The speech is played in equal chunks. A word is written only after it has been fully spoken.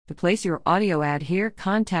To place your audio ad here,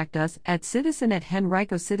 contact us at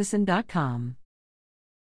citizen@henricocitizen.com.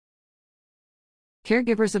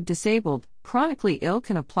 Caregivers of disabled, chronically ill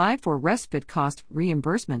can apply for respite cost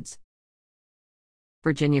reimbursements.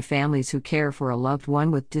 Virginia families who care for a loved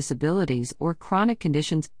one with disabilities or chronic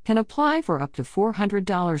conditions can apply for up to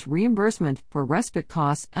 $400 reimbursement for respite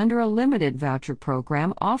costs under a limited voucher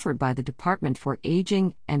program offered by the Department for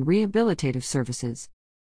Aging and Rehabilitative Services.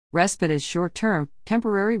 Respite is short-term,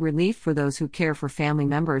 temporary relief for those who care for family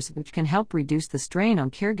members, which can help reduce the strain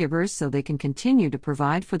on caregivers so they can continue to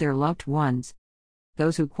provide for their loved ones.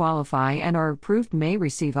 Those who qualify and are approved may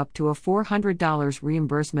receive up to a $400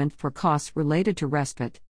 reimbursement for costs related to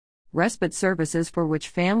respite. Respite services for which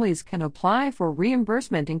families can apply for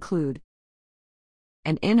reimbursement include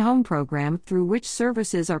an in-home program through which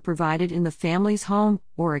services are provided in the family's home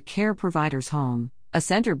or a care provider's home, a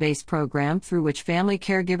center-based program through which family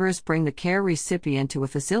caregivers bring the care recipient to a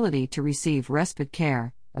facility to receive respite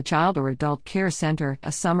care, a child or adult care center, a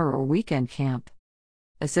summer or weekend camp,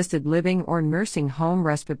 assisted living or nursing home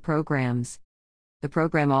respite programs. The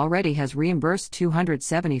program already has reimbursed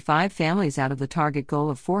 275 families out of the target goal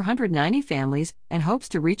of 490 families and hopes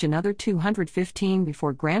to reach another 215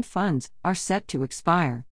 before grant funds are set to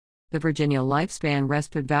expire. The Virginia Lifespan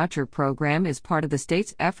Respite Voucher Program is part of the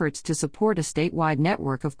state's efforts to support a statewide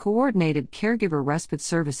network of coordinated caregiver respite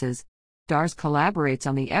services. DARS collaborates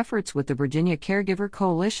on the efforts with the Virginia Caregiver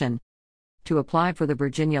Coalition. To apply for the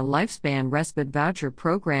Virginia Lifespan Respite Voucher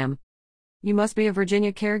Program, you must be a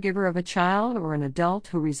Virginia caregiver of a child or an adult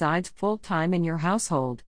who resides full-time in your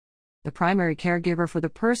household. The primary caregiver for the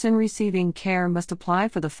person receiving care must apply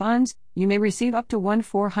for the funds. You may receive up to one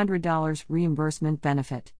 $400 reimbursement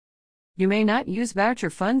benefit. You may not use voucher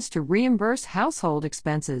funds to reimburse household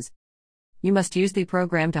expenses. You must use the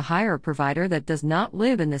program to hire a provider that does not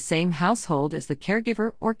live in the same household as the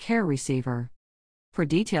caregiver or care receiver. For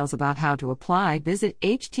details about how to apply, visit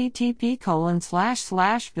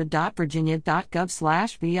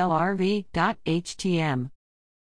http://va.virginia.gov/vlrv.htm.